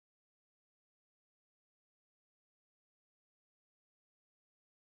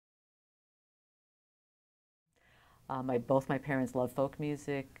Both my parents loved folk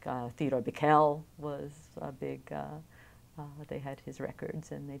music. Theodore Bickel was a big, they had his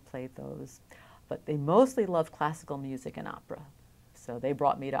records and they played those. But they mostly loved classical music and opera. So they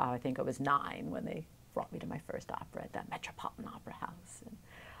brought me to, I think I was 9 when they brought me to my first opera at that Metropolitan Opera House. And,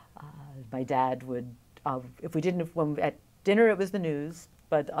 my dad would, if we didn't, at dinner it was the news,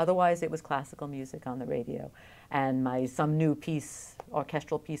 but otherwise it was classical music on the radio. And some new piece,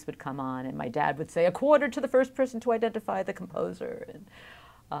 orchestral piece would come on, and my dad would say, "A quarter to the first person to identify the composer."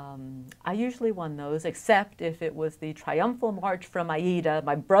 And I usually won those, except if it was the Triumphal March from Aida.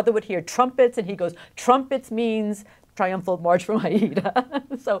 My brother would hear trumpets, and he goes, "Trumpets means Triumphal March from Aida."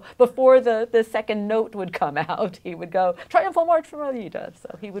 So before the second note would come out, he would go, "Triumphal March from Aida."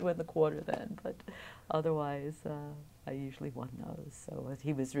 So he would win the quarter then, but otherwise I usually won those. So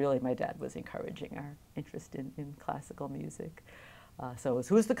my dad was encouraging our interest in classical music. So it was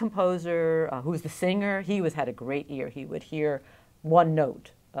who's the composer, who's the singer. He had a great ear. He would hear one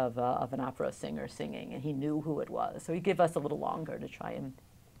note of an opera singer singing, and he knew who it was. So he'd give us a little longer to try and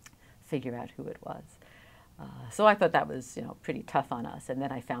figure out who it was. So I thought that was, pretty tough on us. And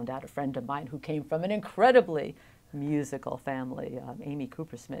then I found out a friend of mine who came from an incredibly musical family, Amy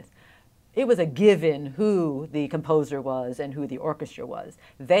Cooper-Smith. It was a given who the composer was and who the orchestra was.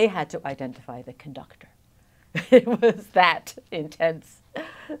 They had to identify the conductor. It was that intense,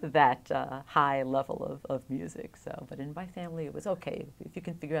 that high level of music. So, but in my family, it was okay if you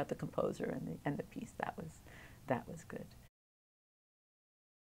can figure out the composer and the piece. That was good.